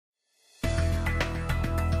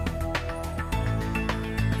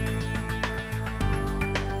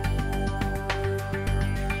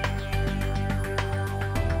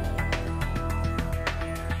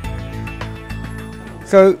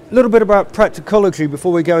So a little bit about practicology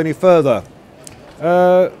before we go any further.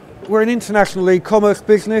 We're an international e-commerce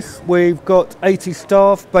business. We've got 80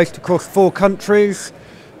 staff based across 4 countries.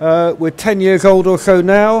 We're 10 years old or so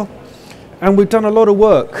now, and we've done a lot of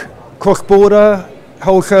work, cross-border,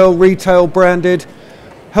 wholesale, retail, branded,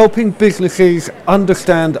 helping businesses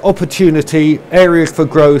understand opportunity, areas for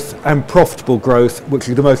growth and profitable growth, which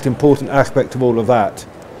is the most important aspect of all of that.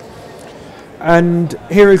 And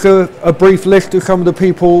here is a brief list of some of the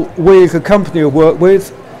people we as a company have worked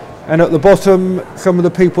with, and at the bottom some of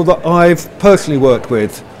the people that I've personally worked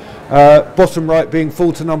with. Bottom right being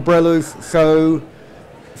Fulton Umbrellas. So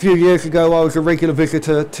a few years ago I was a regular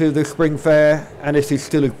visitor to the spring fair, and it is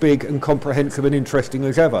still as big and comprehensive and interesting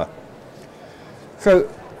as ever. So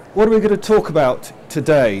what are we going to talk about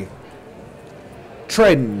today?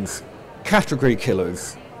 Trends, category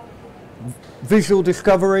killers, visual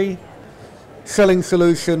discovery, selling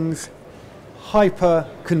solutions, hyper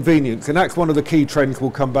convenience, and that's one of the key trends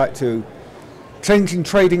we'll come back to. Changing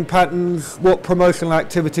trading patterns, what promotional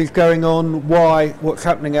activities going on, why, what's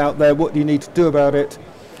happening out there, what do you need to do about it.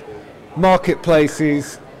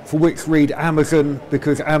 Marketplaces, for which read Amazon,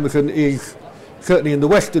 because Amazon is certainly in the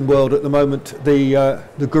Western world at the moment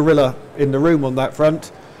the gorilla in the room on that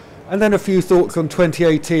front. And then a few thoughts on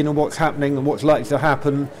 2018 and what's happening and what's likely to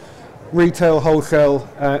happen. Retail, wholesale,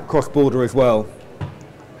 cross-border as well.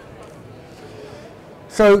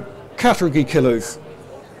 So, category killers.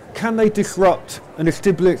 Can they disrupt an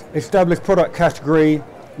established product category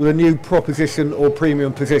with a new proposition or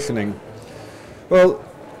premium positioning? Well,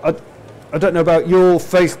 I don't know about your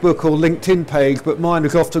Facebook or LinkedIn page, but mine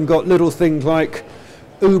has often got little things like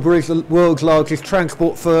Uber is the world's largest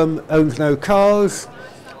transport firm, owns no cars.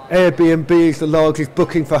 Airbnb is the largest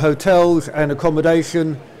booking for hotels and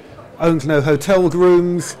accommodation, owns no hotel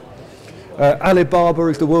rooms. Alibaba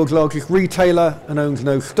is the world's largest retailer and owns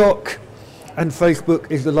no stock. And Facebook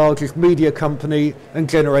is the largest media company and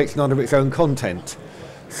generates none of its own content.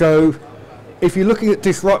 So if you're looking at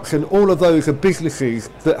disruption, all of those are businesses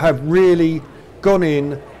that have really gone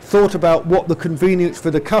in, thought about what the convenience for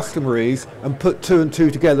the customer is, and put 2 and 2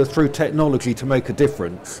 together through technology to make a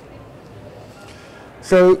difference.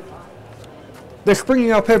 So they're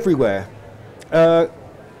springing up everywhere.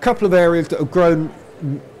 Couple of areas that have grown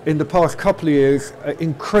in the past couple of years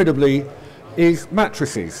incredibly is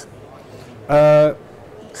mattresses. So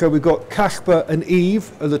we've got Casper and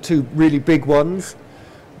Eve are the 2 really big ones,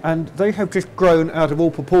 and they have just grown out of all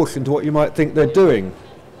proportion to what you might think they're doing.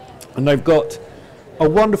 And they've got a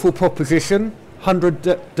wonderful proposition,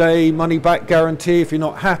 100-day money-back guarantee if you're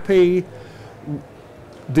not happy,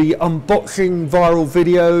 the unboxing viral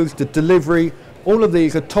videos, the delivery, all of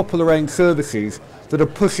these are top-of-the-range services that are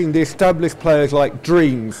pushing the established players like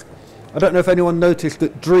Dreams. I don't know if anyone noticed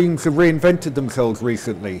that Dreams have reinvented themselves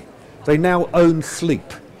recently. They now own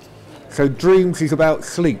sleep. So Dreams is about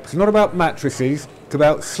sleep. It's not about mattresses, it's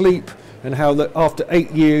about sleep, and how that after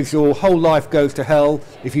 8 years your whole life goes to hell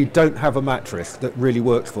if you don't have a mattress that really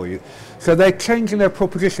works for you. So they're changing their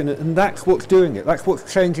proposition, and that's what's doing it. That's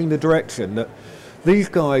what's changing the direction. That these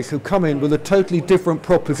guys have come in with a totally different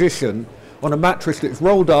proposition on a mattress that's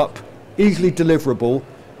rolled up, easily deliverable,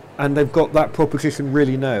 and they've got that proposition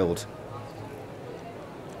really nailed.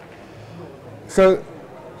 So,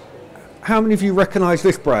 how many of you recognise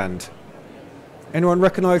this brand? Anyone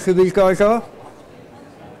recognise who these guys are?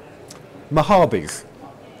 Mojave.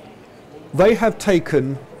 They have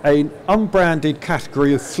taken an unbranded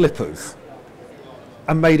category of slippers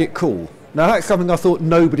and made it cool. Now that's something I thought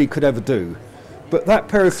nobody could ever do, but that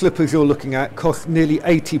pair of slippers you're looking at cost nearly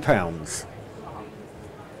 £80.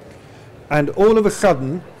 And all of a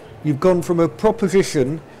sudden, you've gone from a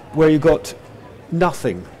proposition where you got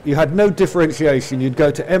nothing. You had no differentiation. You'd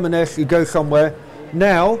go to M&S, you'd go somewhere.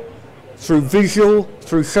 Now, through visual,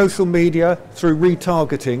 through social media, through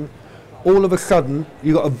retargeting, all of a sudden,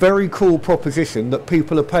 you've got a very cool proposition that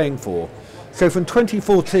people are paying for. So from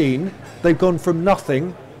 2014, they've gone from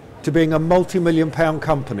nothing to being a multi-million-pound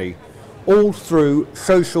company, all through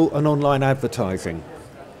social and online advertising.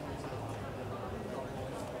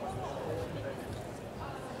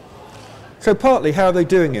 So partly, how are they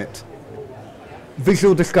doing it?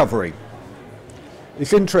 Visual discovery.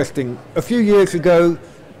 It's interesting. A few years ago,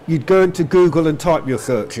 you'd go into Google and type your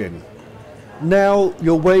search in. Now,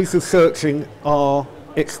 your ways of searching are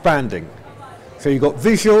expanding. So you've got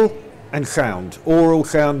visual and sound, oral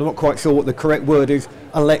sound, I'm not quite sure what the correct word is,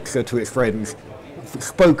 Alexa to its friends,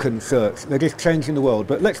 spoken search. They're just changing the world.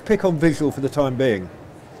 But let's pick on visual for the time being.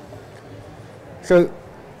 So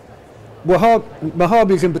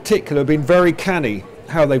Mojave's in particular have been very canny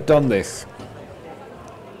how they've done this.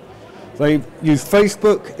 They use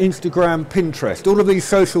Facebook, Instagram, Pinterest, all of these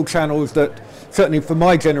social channels that, certainly for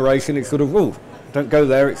my generation, it's sort of, oh, don't go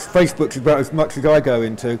there, it's Facebook's about as much as I go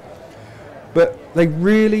into. But they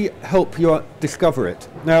really help you discover it.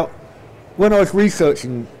 Now, when I was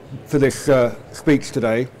researching for this speech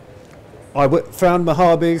today, I found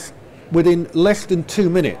Mojave within less than 2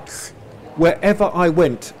 minutes, wherever I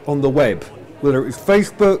went on the web, whether it was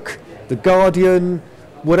Facebook, The Guardian,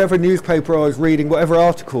 whatever newspaper I was reading, whatever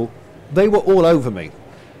article, they were all over me.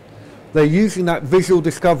 They're using that visual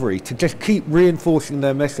discovery to just keep reinforcing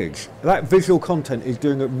their message. That visual content is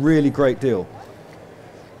doing a really great deal.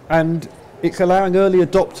 And it's allowing early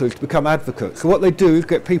adopters to become advocates. So what they do is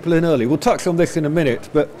get people in early. We'll touch on this in a minute,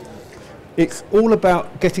 but it's all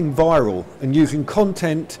about getting viral and using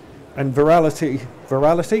content and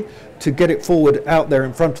virality to get it forward out there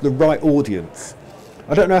in front of the right audience.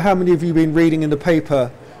 I don't know how many of you have been reading in the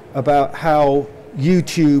paper about how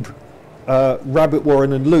YouTube, Rabbit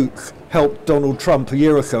Warren and Lutz helped Donald Trump a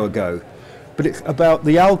year or so ago. But it's about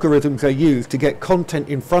the algorithms they use to get content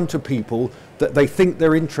in front of people that they think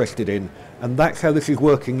they're interested in. And that's how this is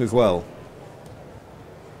working as well.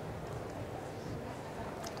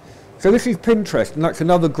 So this is Pinterest, and that's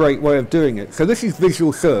another great way of doing it. So this is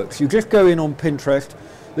visual search. You just go in on Pinterest.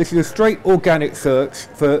 This is a straight organic search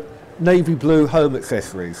for navy blue home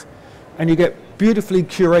accessories. And you get beautifully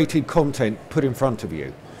curated content put in front of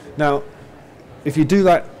you. Now, if you do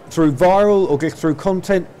that through viral or just through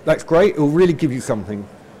content, that's great. It will really give you something.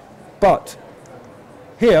 But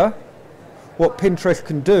here, what Pinterest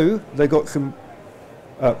can do, they've got some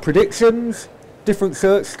predictions, different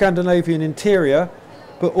search, Scandinavian interior,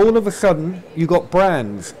 but all of a sudden you've got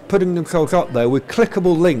brands putting themselves up there with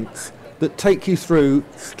clickable links that take you through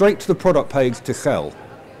straight to the product page to sell.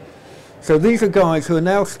 So these are guys who are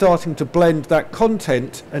now starting to blend that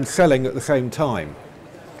content and selling at the same time.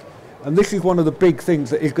 And this is one of the big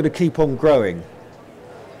things that is going to keep on growing.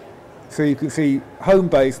 So you can see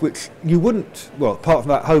Homebase, which you wouldn't, well, apart from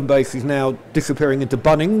that, Homebase is now disappearing into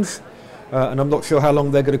Bunnings, and I'm not sure how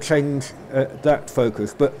long they're going to change that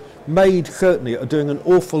focus. But Made certainly are doing an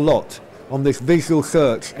awful lot on this visual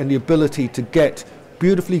search and the ability to get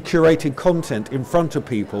beautifully curated content in front of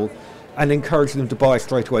people and encourage them to buy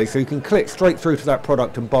straight away. So you can click straight through to that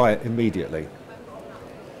product and buy it immediately.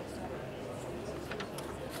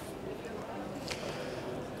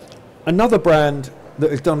 Another brand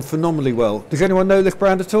that has done phenomenally well. Does anyone know this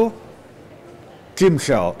brand at all?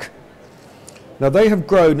 Gymshark. Now they have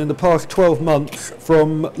grown in the past 12 months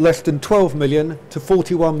from less than 12 million to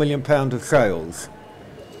 41 million pounds of sales.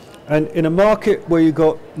 And in a market where you've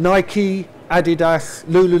got Nike, Adidas,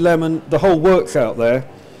 Lululemon, the whole works out there,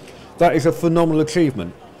 that is a phenomenal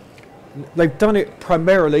achievement. They've done it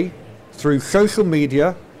primarily through social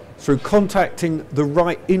media, through contacting the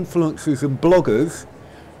right influencers and bloggers,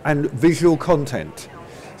 and visual content.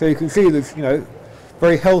 So you can see there's,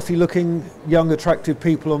 very healthy looking, young, attractive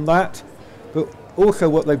people on that. But also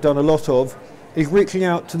what they've done a lot of is reaching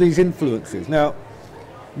out to these influencers. Now,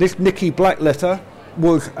 this Nikki Blackletter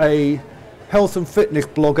was a health and fitness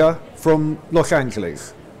blogger from Los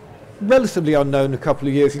Angeles. Relatively unknown a couple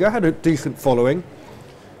of years ago, had a decent following.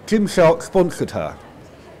 Gymshark sponsored her.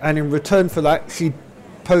 And in return for that, she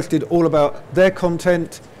posted all about their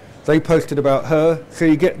content. They posted about her. So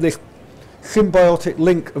you get this symbiotic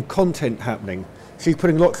link of content happening. She's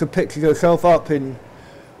putting lots of pictures of herself up in,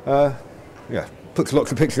 puts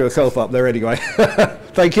lots of pictures of herself up there anyway.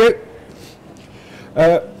 Thank you.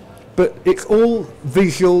 But it's all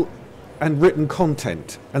visual and written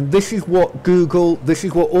content. And this is what Google, this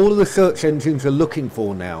is what all of the search engines are looking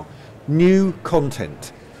for now. New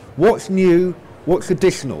content. What's new? What's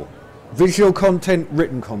additional? Visual content,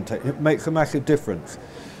 written content. It makes a massive difference.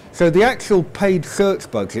 So the actual paid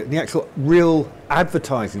search budget and the actual real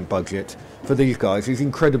advertising budget for these guys is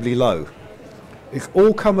incredibly low. It's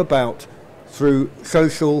all come about through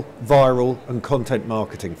social, viral and content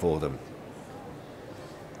marketing for them.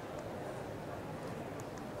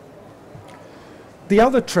 The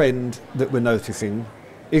other trend that we're noticing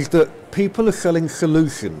is that people are selling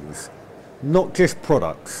solutions, not just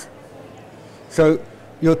products. So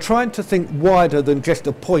you're trying to think wider than just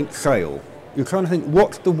a point sale. You're trying to think,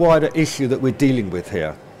 what's the wider issue that we're dealing with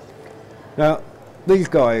here? Now, these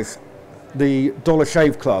guys, the Dollar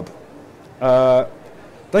Shave Club,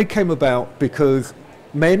 they came about because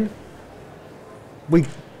men, we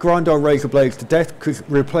grind our razor blades to death because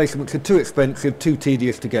replacements are too expensive, too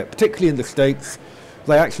tedious to get, particularly in the States.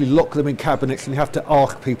 They actually lock them in cabinets and you have to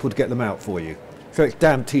ask people to get them out for you. So it's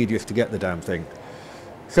damn tedious to get the damn thing.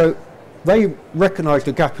 So they recognised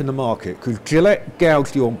a gap in the market because Gillette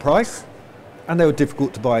gouged you on price and they were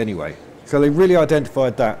difficult to buy anyway. So they really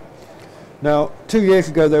identified that. Now, 2 years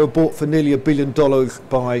ago, they were bought for nearly $1 billion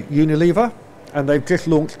by Unilever, and they've just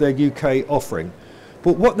launched their UK offering.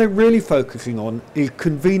 But what they're really focusing on is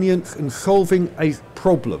convenience and solving a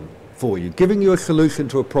problem for you, giving you a solution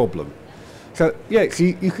to a problem. So, yes,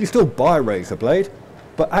 you can still buy a razor blade,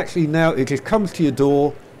 but actually now it just comes to your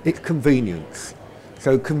door, it's convenience.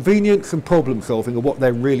 So convenience and problem solving are what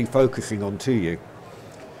they're really focusing on to you.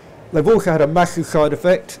 They've also had a massive side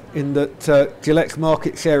effect in that Gillette's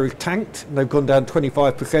market share is tanked. They've gone down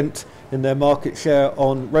 25% in their market share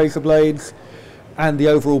on razor blades, and the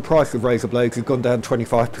overall price of razor blades has gone down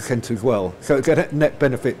 25% as well. So it's a net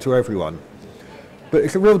benefit to everyone. But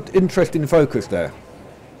it's a real interesting focus there.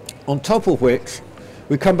 On top of which,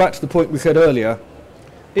 we come back to the point we said earlier,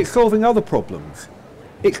 it's solving other problems.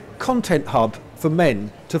 It's content hub for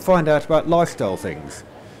men to find out about lifestyle things.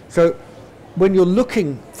 So when you're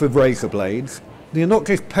looking for razor blades, you're not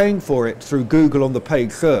just paying for it through Google on the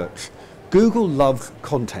paid search. Google loves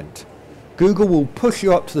content. Google will push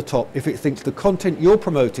you up to the top if it thinks the content you're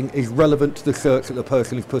promoting is relevant to the search that the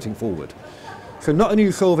person is putting forward. So not only are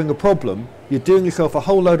you solving a problem, you're doing yourself a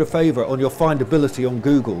whole load of favour on your findability on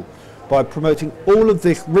Google by promoting all of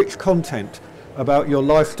this rich content about your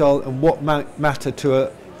lifestyle and what matter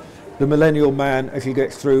to the millennial man as he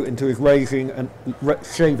gets through into his raising and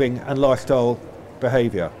shaving and lifestyle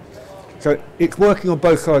behaviour. So it's working on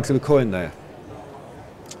both sides of the coin there.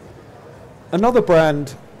 Another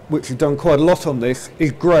brand which has done quite a lot on this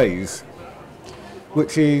is Graze,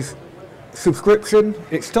 which is subscription.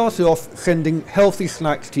 It started off sending healthy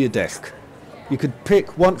snacks to your desk. You could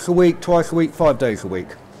pick once a week, twice a week, 5 days a week.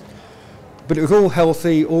 But it was all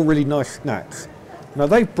healthy, all really nice snacks. Now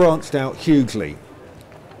they've branched out hugely.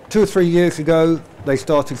 2 or 3 years ago, they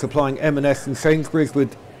started supplying M&S and Sainsbury's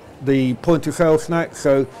with the point of sale snacks.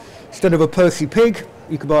 So instead of a Percy Pig,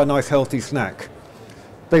 you could buy a nice healthy snack.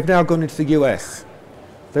 They've now gone into the US.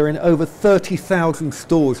 They're in over 30,000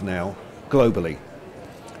 stores now globally.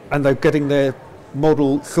 And they're getting their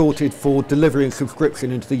model sorted for delivery and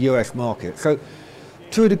subscription into the US market. So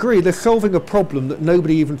to a degree, they're solving a problem that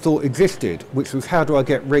nobody even thought existed, which was how do I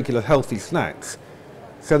get regular healthy snacks?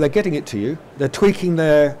 So they're getting it to you. They're tweaking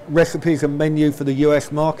their recipes and menu for the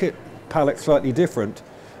US market, palette slightly different,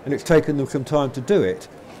 and it's taken them some time to do it.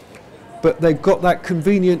 But they've got that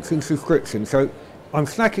convenience and subscription. So I'm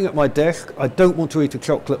snacking at my desk. I don't want to eat a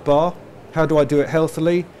chocolate bar. How do I do it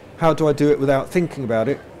healthily? How do I do it without thinking about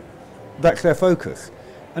it? That's their focus.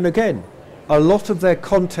 And again, a lot of their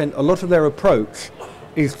content, a lot of their approach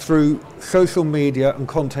is through social media and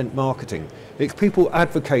content marketing. It's people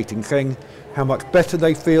advocating, saying how much better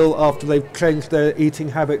they feel after they've changed their eating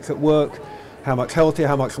habits at work, how much healthier,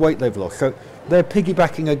 how much weight they've lost. So they're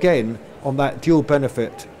piggybacking again on that dual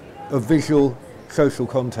benefit of visual social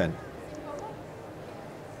content.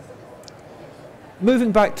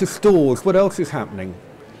 Moving back to stores, what else is happening?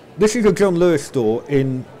 This is a John Lewis store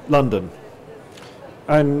in London,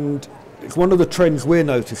 and it's one of the trends we're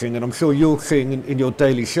noticing, and I'm sure you're seeing in your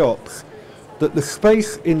daily shops, that the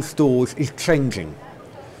space in stores is changing.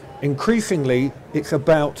 Increasingly, it's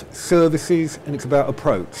about services and it's about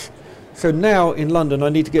approach. So now in London, I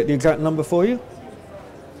need to get the exact number for you.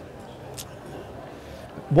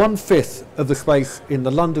 1/5 of the space in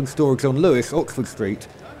the London store of John Lewis, Oxford Street,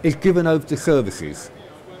 is given over to services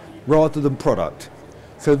rather than product.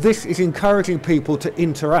 So this is encouraging people to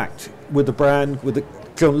interact with the brand, with the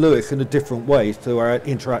John Lewis in a different way to our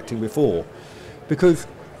interacting before, because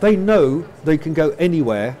they know they can go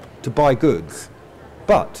anywhere to buy goods,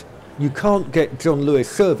 but you can't get John Lewis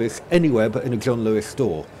service anywhere but in a John Lewis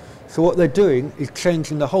store. So what they're doing is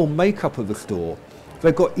changing the whole makeup of the store.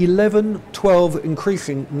 They've got 11, 12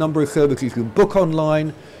 increasing number of services. You can book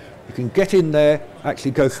online, you can get in there,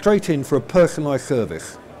 actually go straight in for a personalised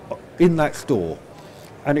service in that store.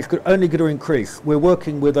 And it's only going to increase. We're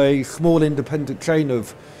working with a small independent chain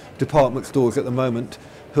of department stores at the moment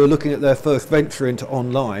who are looking at their first venture into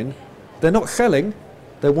online. They're not selling,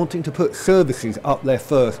 they're wanting to put services up there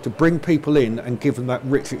first to bring people in and give them that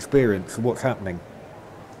rich experience of what's happening.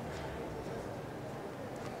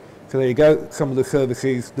 So there you go, some of the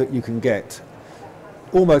services that you can get,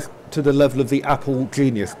 almost to the level of the Apple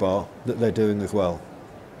Genius Bar that they're doing as well.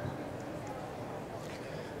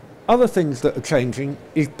 Other things that are changing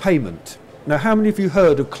is payment. Now, how many of you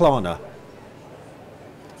heard of Klarna?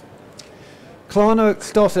 Klarna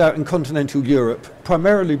started out in continental Europe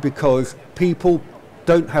primarily because people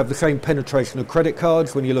don't have the same penetration of credit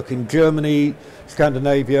cards when you look in Germany,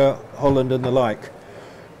 Scandinavia, Holland and the like.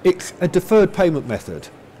 It's a deferred payment method,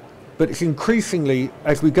 but it's increasingly,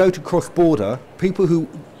 as we go to cross-border, people who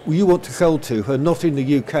you want to sell to who are not in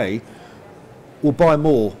the UK will buy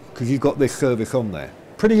more because you've got this service on there.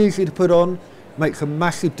 Pretty easy to put on, makes a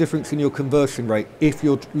massive difference in your conversion rate if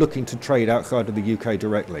you're looking to trade outside of the UK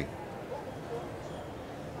directly.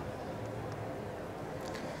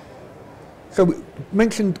 So we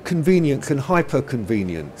mentioned convenience and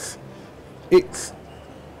hyper-convenience. It's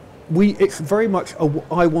very much a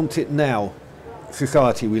I want it now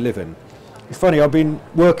society we live in. It's funny, I've been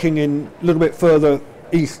working in a little bit further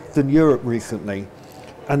east than Europe recently,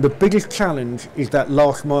 and the biggest challenge is that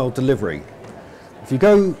last mile delivery. If you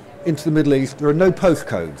go into the Middle East, there are no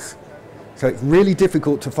postcodes, so it's really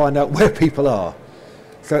difficult to find out where people are.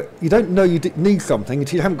 So you don't know you need something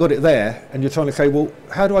until you haven't got it there, and you're trying to say, well,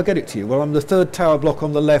 how do I get it to you? Well, I'm the third tower block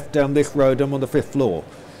on the left down this road, I'm on the 5th floor.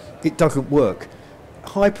 It doesn't work.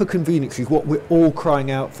 Hyper-convenience is what we're all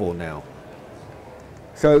crying out for now.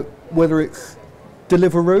 So whether it's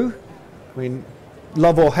Deliveroo, I mean,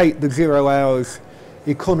 love or hate the 0 hours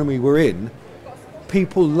economy we're in,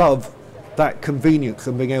 people love that convenience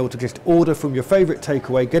of being able to just order from your favourite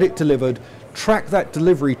takeaway, get it delivered, track that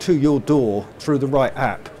delivery to your door through the right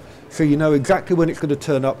app, so you know exactly when it's going to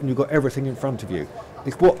turn up and you've got everything in front of you.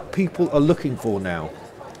 It's what people are looking for now.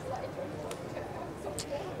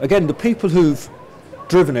 Again, the people who've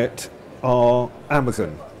driven it are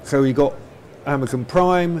Amazon. So you've got Amazon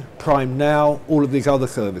Prime, Prime Now, all of these other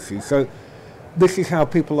services. So this is how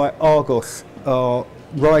people like Argos are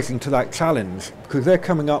rising to that challenge, because they're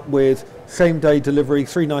coming up with same-day delivery,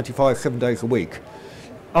 $3.95, 7 days a week.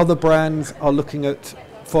 Other brands are looking at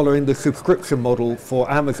following the subscription model for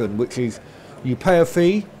Amazon, which is you pay a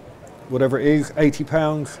fee, whatever it is,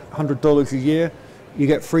 £80, $100 a year, you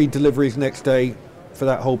get free deliveries next day for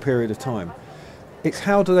that whole period of time. It's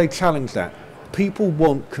how do they challenge that? People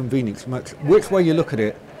want convenience. Which way you look at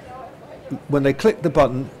it, when they click the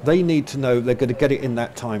button, they need to know they're going to get it in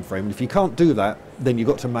that time frame. And if you can't do that, then you've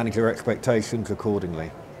got to manage your expectations accordingly.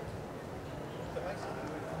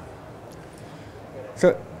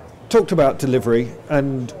 So, talked about delivery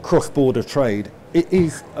and cross-border trade. It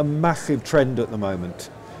is a massive trend at the moment.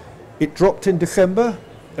 It dropped in December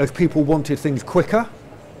as people wanted things quicker,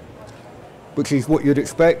 which is what you'd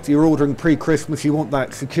expect. You're ordering pre-Christmas, you want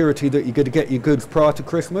that security that you're going to get your goods prior to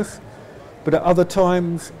Christmas. But at other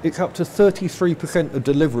times, it's up to 33% of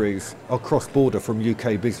deliveries are cross-border from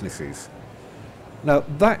UK businesses. Now,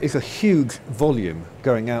 that is a huge volume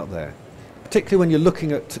going out there. Particularly when you're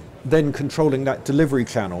looking at then controlling that delivery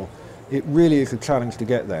channel, it really is a challenge to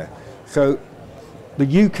get there. So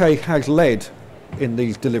the UK has led in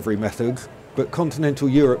these delivery methods, but continental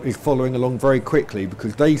Europe is following along very quickly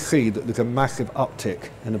because they see that there's a massive uptick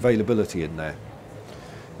in availability in there.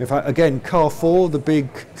 In fact, again, Carrefour, the big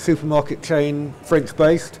supermarket chain,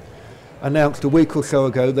 French-based, announced a week or so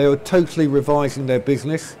ago they were totally revising their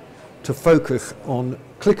business to focus on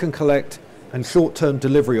click and collect and short-term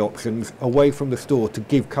delivery options away from the store to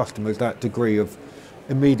give customers that degree of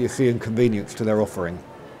immediacy and convenience to their offering.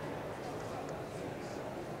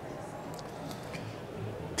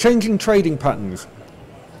 Changing trading patterns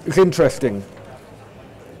is interesting.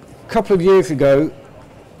 A couple of years ago,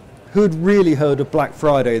 who had really heard of Black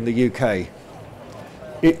Friday in the UK?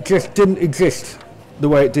 It just didn't exist the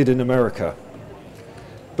way it did in America.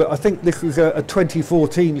 But I think this was a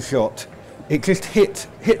 2014 shot. It just hit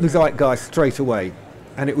the zeitgeist straight away,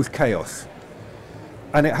 and it was chaos.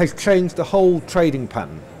 And it has changed the whole trading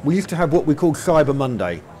pattern. We used to have what we call Cyber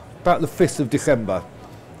Monday, about the 5th of December.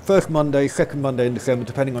 First Monday, second Monday in December,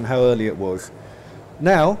 depending on how early it was.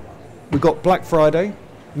 Now, we've got Black Friday,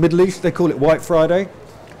 Middle East, they call it White Friday,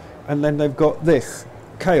 and then they've got this.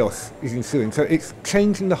 Chaos is ensuing. So it's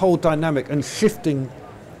changing the whole dynamic and shifting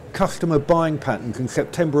customer buying patterns in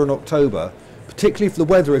September and October, particularly if the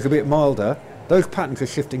weather is a bit milder. Those patterns are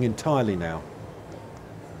shifting entirely now.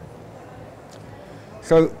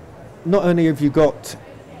 So not only have you got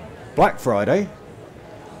Black Friday,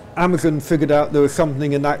 Amazon figured out there was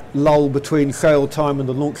something in that lull between sale time and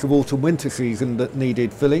the launch of autumn-winter season that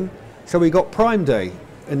needed filling. So we got Prime Day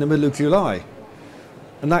in the middle of July.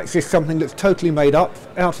 And that's just something that's totally made up,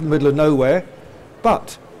 out in the middle of nowhere.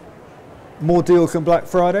 But more deals than Black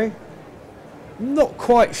Friday. Not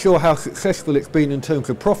quite sure how successful it's been in terms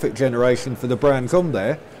of profit generation for the brands on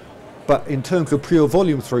there, but in terms of pure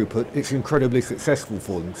volume throughput, it's incredibly successful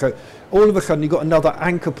for them. So all of a sudden you've got another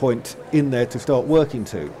anchor point in there to start working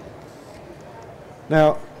to.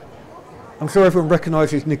 Now, I'm sure everyone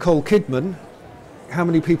recognises Nicole Kidman. How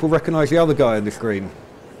many people recognise the other guy on the screen?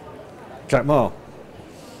 Jack Ma.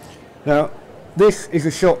 Now, this is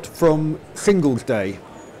a shot from Singles Day,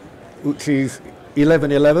 which is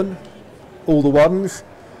 11/11, all the ones,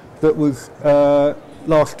 that was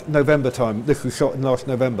last November time. This was shot in last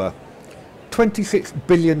November. £26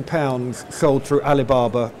 billion sold through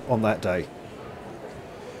Alibaba on that day.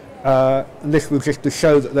 And this was just the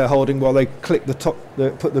show that they're holding while they click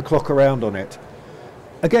put the clock around on it.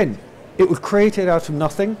 Again, it was created out of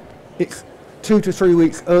nothing. It's 2 to 3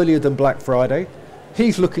 weeks earlier than Black Friday.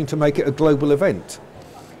 He's looking to make it a global event.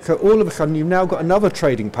 So all of a sudden you've now got another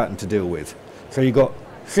trading pattern to deal with. So you've got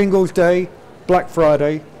Singles Day, Black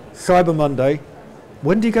Friday, Cyber Monday.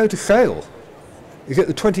 When do you go to sale? Is it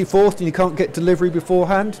the 24th and you can't get delivery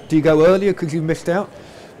beforehand? Do you go earlier because you missed out?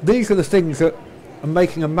 These are the things that are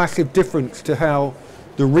making a massive difference to how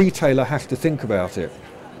the retailer has to think about it.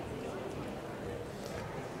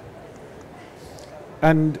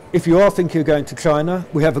 And if you are thinking of going to China,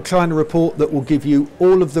 we have a China report that will give you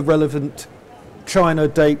all of the relevant China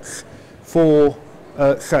dates for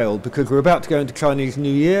sale, because we're about to go into Chinese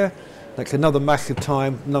New Year. That's another massive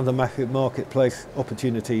time, another massive marketplace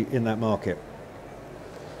opportunity in that market.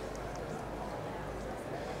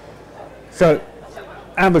 So,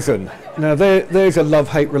 Amazon. Now there's a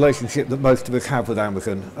love-hate relationship that most of us have with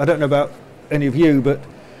Amazon. I don't know about any of you, but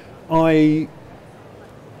I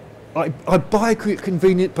buy because it's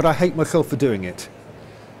convenient, but I hate myself for doing it.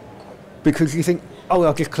 Because you think, oh,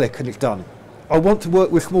 I'll just click and it's done. I want to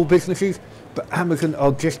work with small businesses, but Amazon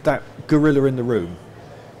are just that gorilla in the room.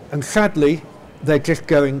 And sadly, they're just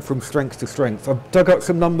going from strength to strength. I dug up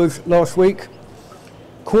some numbers last week.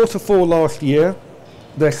 Q4 last year,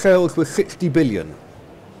 their sales were 60 billion,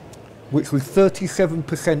 which was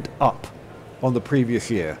 37% up on the previous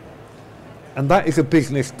year. And that is a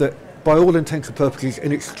business that, by all intents and purposes,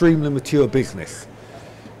 an extremely mature business.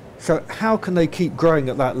 So how can they keep growing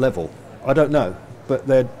at that level? I don't know, but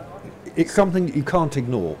it's something that you can't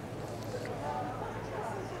ignore.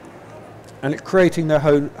 And it's creating their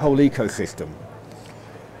whole ecosystem.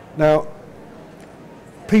 Now,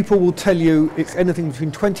 people will tell you it's anything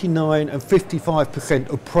between 29 and 55%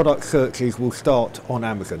 of product searches will start on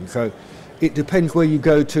Amazon. So it depends where you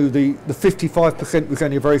go to. The 55% was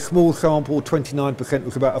only a very small sample, 29%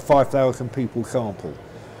 was about a 5,000 people sample.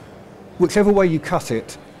 Whichever way you cut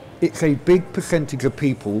it, it's a big percentage of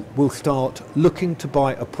people will start looking to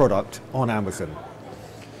buy a product on Amazon.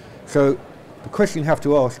 So the question you have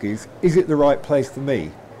to ask is it the right place for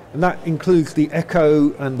me? And that includes the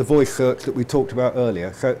echo and the voice search that we talked about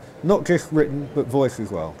earlier. So not just written, but voice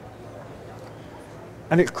as well.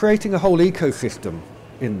 And it's creating a whole ecosystem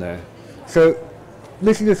in there. So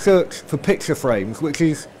this is a search for picture frames, which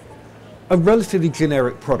is a relatively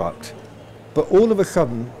generic product. But all of a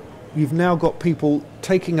sudden, you've now got people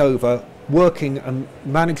taking over, working and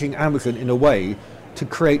managing Amazon in a way to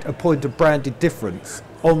create a point of branded difference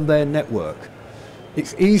on their network.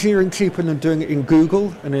 It's easier and cheaper than doing it in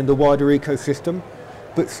Google and in the wider ecosystem,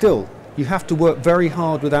 but still, you have to work very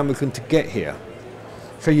hard with Amazon to get here.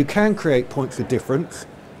 So you can create points of difference,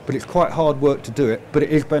 but it's quite hard work to do it, but it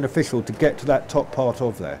is beneficial to get to that top part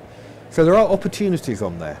of there. So there are opportunities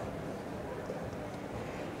on there.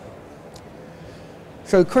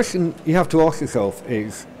 So the question you have to ask yourself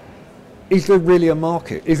is there really a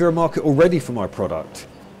market? Is there a market already for my product?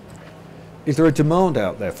 Is there a demand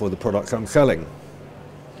out there for the products I'm selling?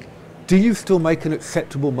 Do you still make an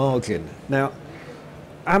acceptable margin? Now,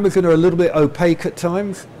 Amazon are a little bit opaque at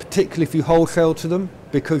times, particularly if you wholesale to them,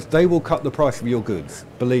 because they will cut the price of your goods,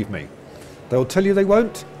 believe me. They'll tell you they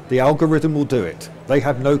won't, the algorithm will do it. They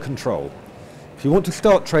have no control. If you want to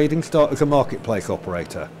start trading, start as a marketplace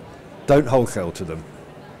operator. Don't wholesale to them.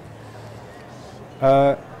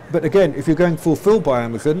 But again, if you're going fulfilled by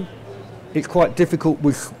Amazon, it's quite difficult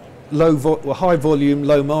with high volume,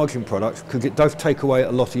 low margin products, because it does take away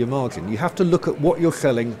a lot of your margin. You have to look at what you're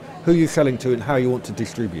selling, who you're selling to, and how you want to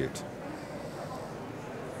distribute.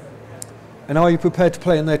 And are you prepared to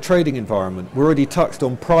play in their trading environment? We already touched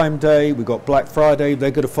on Prime Day, we've got Black Friday,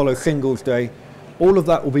 they're going to follow Singles Day. All of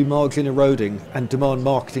that will be margin eroding and demand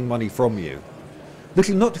marketing money from you. This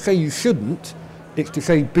is not to say you shouldn't, it's to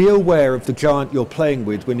say be aware of the giant you're playing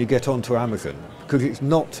with when you get onto Amazon, because it's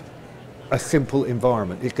not a simple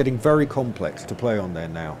environment. It's getting very complex to play on there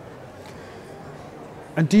now.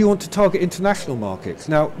 And do you want to target international markets?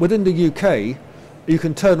 Now, within the UK, you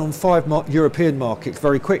can turn on 5 European markets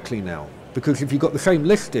very quickly now, because if you've got the same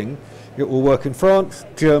listing, it will work in France,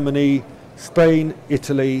 Germany, Spain,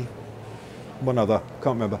 Italy, one other,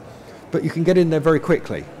 can't remember. But you can get in there very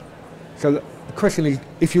quickly. So the question is,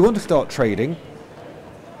 if you want to start trading,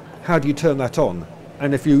 how do you turn that on?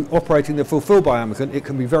 And if you're operating the fulfilled by Amazon, it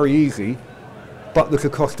can be very easy, but there's a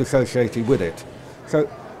cost associated with it. So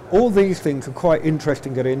all these things are quite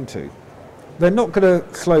interesting to get into. They're not going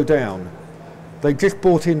to slow down. They just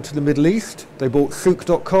bought into the Middle East. They bought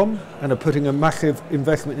Souk.com and are putting a massive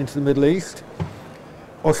investment into the Middle East.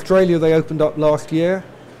 Australia they opened up last year,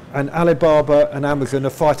 and Alibaba and Amazon are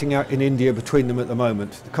fighting out in India between them at the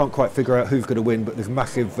moment. They can't quite figure out who's going to win, but there's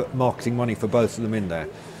massive marketing money for both of them in there.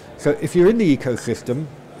 So if you're in the ecosystem,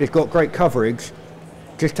 it's got great coverage,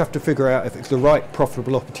 just have to figure out if it's the right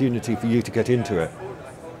profitable opportunity for you to get into it.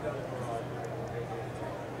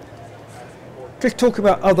 Just talk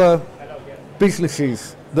about other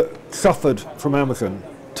businesses that suffered from Amazon.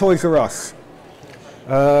 Toys R Us.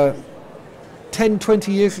 10,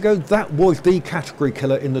 20 years ago, that was the category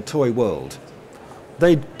killer in the toy world.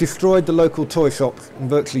 They destroyed the local toy shops and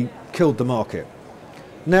virtually killed the market.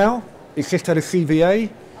 Now, it's just had a CVA.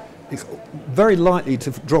 It's very likely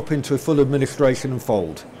to drop into a full administration and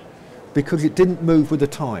fold because it didn't move with the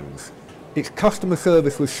times. Its customer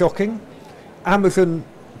service was shocking. Amazon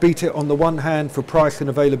beat it on the one hand for price and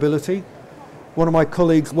availability. One of my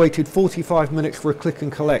colleagues waited 45 minutes for a click and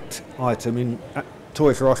collect item in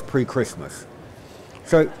Toys R Us pre-Christmas.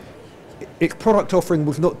 So its product offering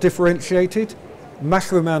was not differentiated,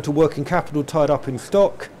 massive amount of working capital tied up in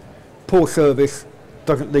stock, poor service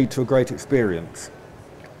doesn't lead to a great experience.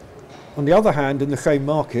 On the other hand, in the same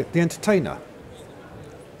market, The Entertainer.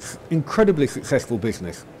 Incredibly successful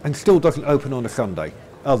business and still doesn't open on a Sunday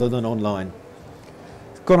other than online.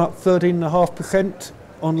 It's gone up 13.5%,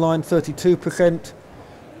 online 32%.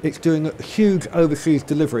 It's doing a huge overseas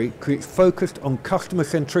delivery because it's focused on customer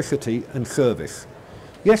centricity and service.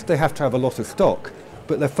 Yes, they have to have a lot of stock,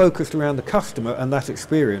 but they're focused around the customer and that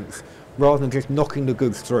experience rather than just knocking the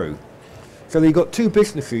goods through. So you've got two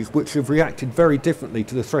businesses which have reacted very differently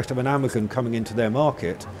to the threat of an Amazon coming into their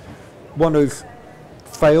market. One has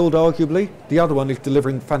failed, arguably. The other one is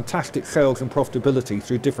delivering fantastic sales and profitability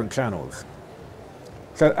through different channels.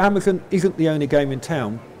 So Amazon isn't the only game in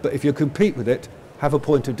town, but if you compete with it, have a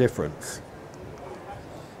point of difference.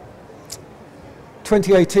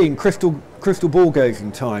 2018, crystal ball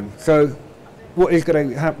gazing time. So what is going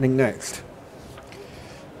to be happening next?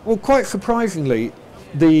 Well, quite surprisingly,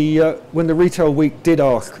 when the Retail Week did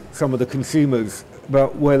ask some of the consumers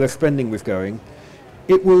about where their spending was going,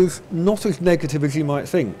 it was not as negative as you might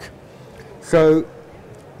think. So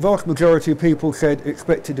vast majority of people said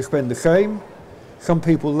expected to spend the same, some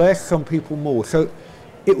people less, some people more. So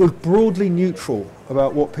it was broadly neutral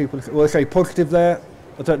about what people, well, I say positive there,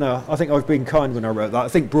 I don't know, I think I was being kind when I wrote that. I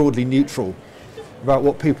think broadly neutral about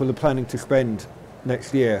what people are planning to spend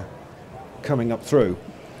next year coming up through.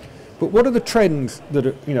 But what are the trends that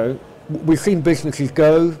are, you know, we've seen businesses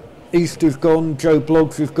go, Easter's gone, Joe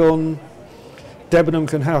Bloggs has gone,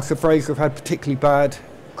 Debenhams and House of Fraser have had particularly bad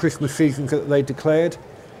Christmas seasons that they declared.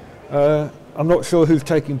 I'm not sure who's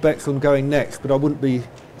taking bets on going next, but I wouldn't be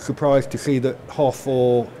surprised to see that Hoff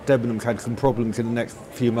or Debenhams had some problems in the next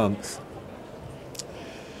few months.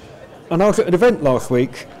 And I was at an event last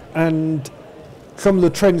week, and some of the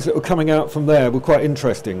trends that were coming out from there were quite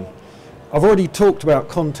interesting. I've already talked about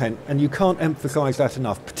content, and you can't emphasize that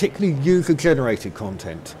enough, particularly user-generated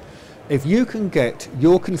content. If you can get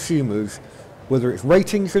your consumers, whether it's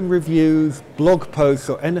ratings and reviews, blog posts,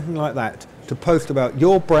 or anything like that, to post about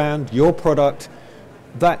your brand, your product,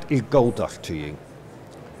 that is gold dust to you.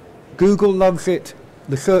 Google loves it,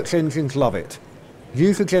 the search engines love it.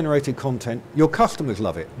 User-generated content, your customers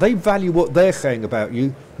love it. They value what they're saying about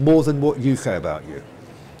you more than what you say about you.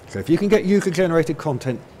 So if you can get user-generated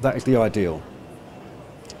content, that is the ideal.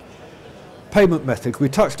 Payment methods. We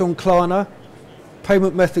touched on Klarna.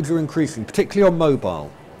 Payment methods are increasing, particularly on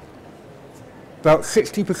mobile. About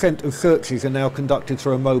 60% of searches are now conducted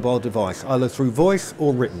through a mobile device, either through voice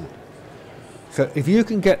or written. So if you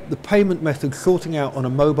can get the payment method sorting out on a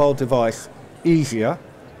mobile device easier,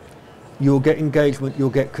 you'll get engagement, you'll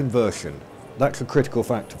get conversion. That's a critical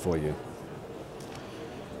factor for you.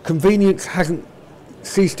 Convenience hasn't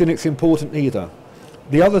ceased in its importance either.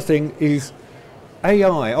 The other thing is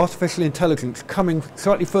AI, artificial intelligence, coming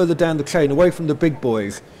slightly further down the chain, away from the big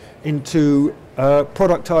boys, into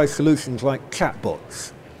productized solutions like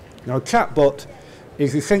chatbots. Now, a chatbot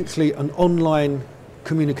is essentially an online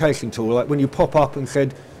communication tool, like when you pop up and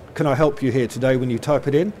said, "Can I help you here today?" when you type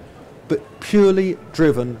it in, but purely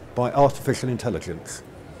driven by artificial intelligence.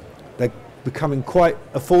 They're becoming quite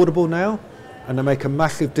affordable now, and they make a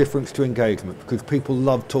massive difference to engagement because people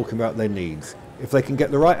love talking about their needs. If they can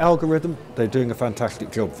get the right algorithm, they're doing a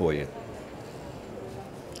fantastic job for you.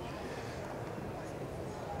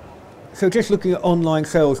 So just looking at online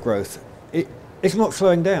sales growth, it's not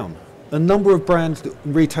slowing down. A number of brands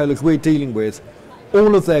and retailers we're dealing with,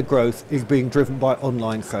 all of their growth is being driven by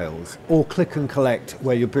online sales, or click and collect,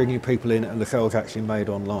 where you're bringing people in and the sales actually made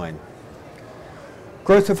online.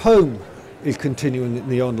 Growth of home is continuing in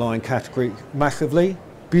the online category massively.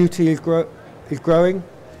 Beauty is growing.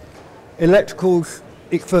 Electricals,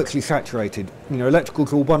 it's virtually saturated. You know,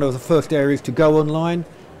 electricals are one of the first areas to go online,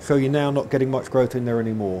 so you're now not getting much growth in there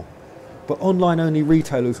anymore. But online-only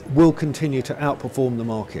retailers will continue to outperform the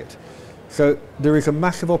market. So there is a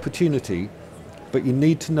massive opportunity, but you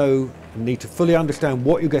need to know, you need to fully understand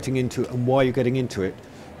what you're getting into and why you're getting into it.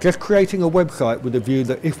 Just creating a website with a view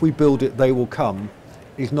that if we build it, they will come,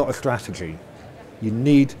 is not a strategy. You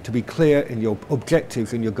need to be clear in your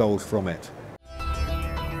objectives and your goals from it.